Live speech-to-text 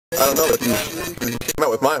I don't know, if you came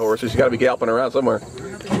out with my horse, she's got to be galloping around somewhere.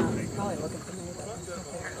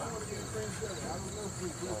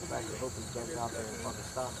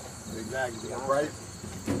 Exactly, right?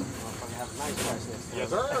 Yes,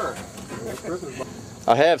 sir.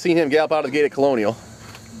 I have seen him gallop out of the gate at Colonial.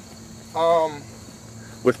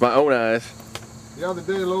 With my own eyes. The other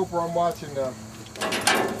day, Loper, I'm watching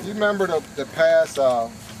you remember the pass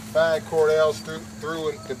Fag Cordell's through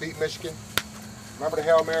to beat Michigan? Remember the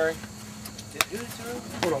Hail Mary?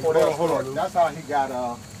 Hold on. That's how he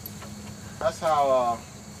got, that's how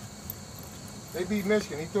they beat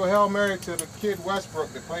Michigan. He threw a Hail Mary to the kid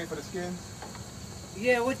Westbrook that played for the Skins.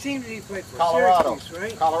 Yeah, what team did he play for? Colorado. Syracuse,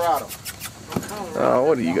 right? Colorado. Oh,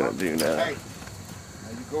 what are you going to do now? Hey,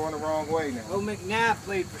 you're going the wrong way now. Oh, McNabb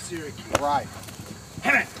played for Syracuse. Right.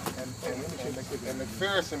 and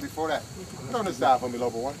McPherson before that. Put on this side for me,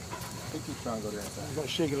 Loper one. He keeps trying to go there inside. I'm going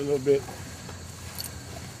to shake it a little bit.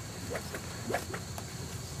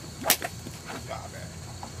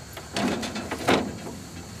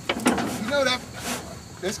 You know that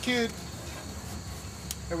this kid,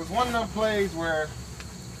 there was one of them plays where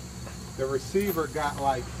the receiver got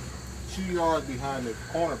like 2 yards behind the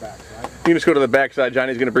cornerback, right? You can just go to the backside.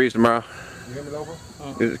 Johnny's going to breeze tomorrow. You hear me, Loper?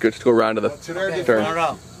 Just go around to the turn.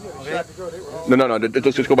 No.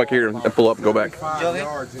 Just go back here and pull up and go back. 5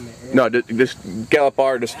 yards in the air. No, just gallop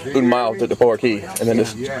bar, just un mile to the Power Key, and then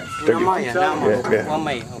just. Yeah.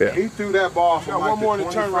 Yeah. He threw that ball You from got like one more in the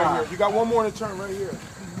the turn right 25. here. You got one more in the turn right here.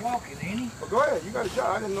 He's walking, ain't he? Well, go ahead. You got a shot.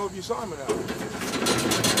 I didn't know if you saw him or not.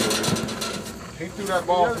 He threw that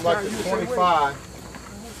ball from like the 25.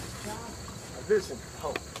 Listen. Oh.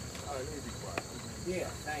 All right, let me be quiet. Yeah,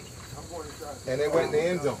 thank you. I'm going to try. And they went in the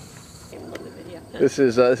end zone. This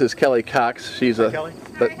is Kelly Cox. She's the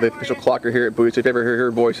official clocker here at Bowie. So if you ever hear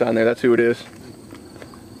her voice on there, that's who it is.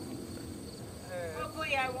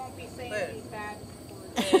 Hopefully I won't be saying these bad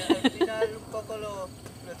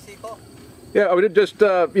Yeah, I would just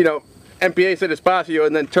MPA said espacio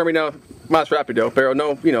and then termino más rápido, pero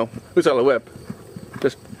no, usa la whip.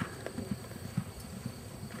 Just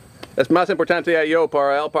es más importante a yo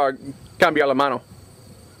para él para cambiar la mano.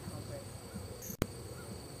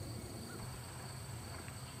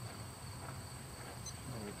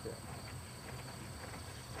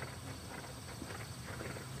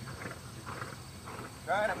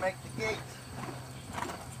 Try to make the gate.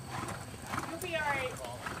 You'll be alright.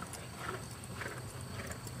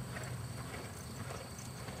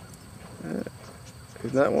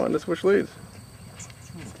 He's not wanting to switch leads.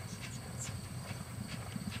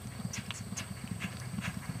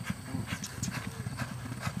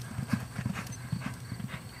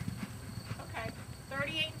 Okay.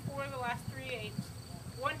 38.4 the last 3/8.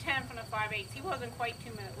 110 from the 5/8. He wasn't quite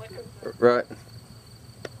 2 minutes liquor. Right.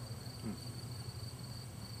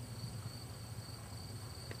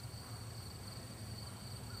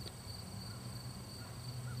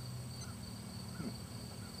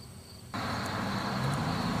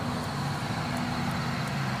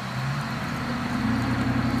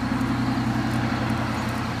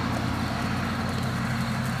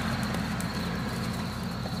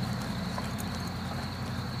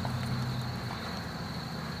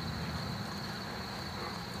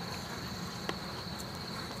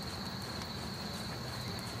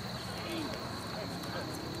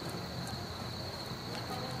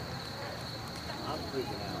 I'm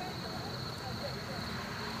freaking out.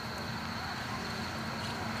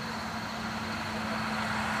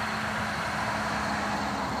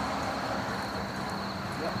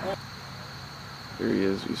 Here he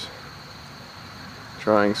is. He's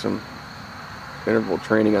trying some interval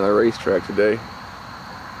training on the racetrack today.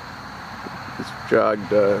 He's jogged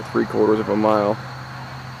 3/4 of a mile.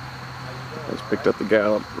 He's picked up the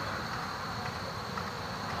gallop.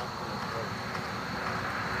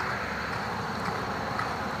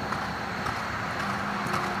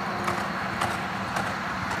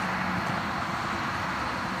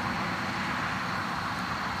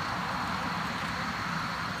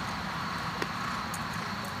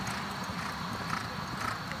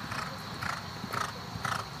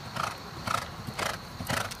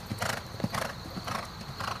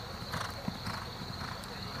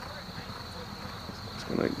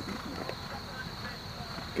 Gonna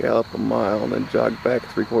gallop a mile and then jog back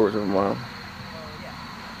 3/4 of a mile.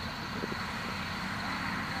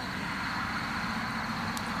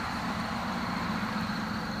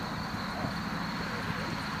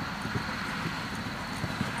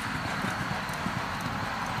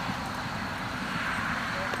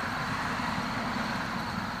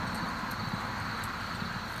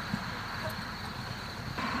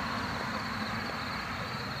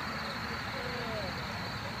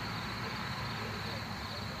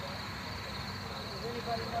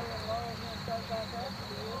 anybody know when Laura's going to start back up?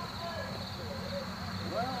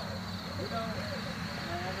 Well, you know,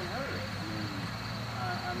 I haven't heard.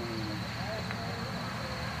 I mean,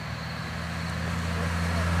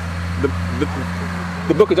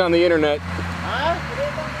 The book is on the internet. huh?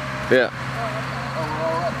 Yeah. Oh, we're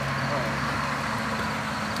all up.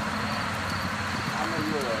 I know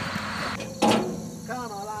you're up.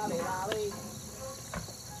 Come on, lolly, lolly.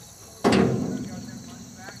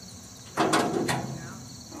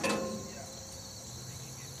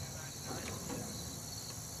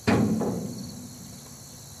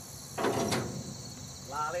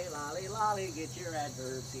 Lolly, lolly, lolly, get your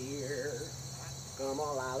adverbs here. Come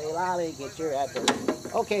on, lolly, lolly, get your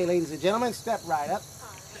adverbs. Okay, ladies and gentlemen, step right up.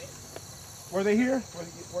 Were they here?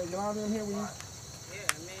 Were Yolanda in here? Were you? Yeah,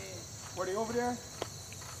 man. Were they over there?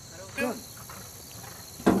 I don't know.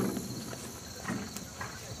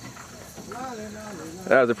 Lolly, lolly, lolly.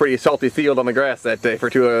 That was a pretty salty field on the grass that day for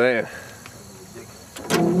 2 other than.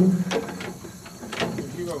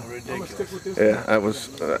 You go. I'm gonna stick with this. Yeah, that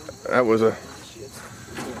was a.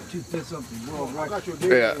 You did something wrong, I right? got you a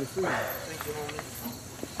Yeah. date.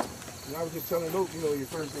 And I was just telling Luke, you know, your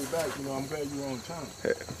first day back, you know, I'm glad you were on time.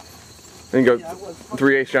 Then go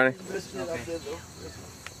 3/8, Johnny. Listen, you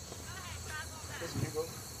go.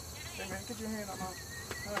 Hey man, get your hand on my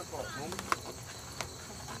handball, homie.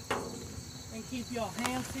 And keep your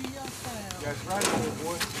hands to yourself. That's right, old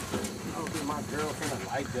boy. I don't think my girlfriend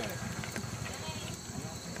like that.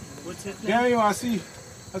 What's his name? Daniel, I see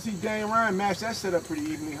Daniel Ryan match that setup pretty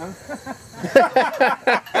evenly, huh?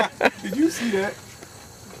 Did you see that?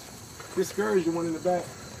 Discouraged the one in the back.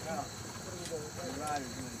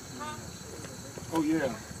 Oh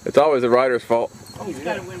yeah. It's always the rider's fault. Oh He's yeah.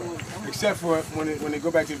 got to win one. Except for when they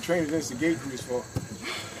go back to the trainers, then it's the gate crew's fault.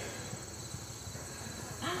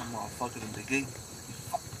 I'm all fucking in the gate.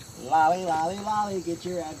 Lolly, lolly, lolly, get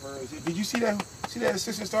your adverbs. Did you see that? See that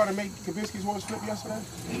assistant started make Kibisky's horse flip yesterday?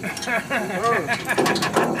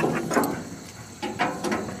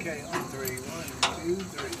 Okay, on 3. 1, 2,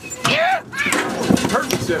 3.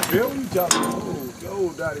 Perfect set, Bill. You talking?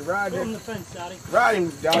 Go, Dottie. Ride Go on him. the fence, Dottie. Ride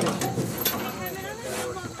him, Dottie. I'm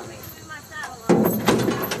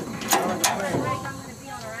going to be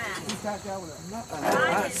on her ass. He tapped out with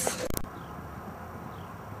a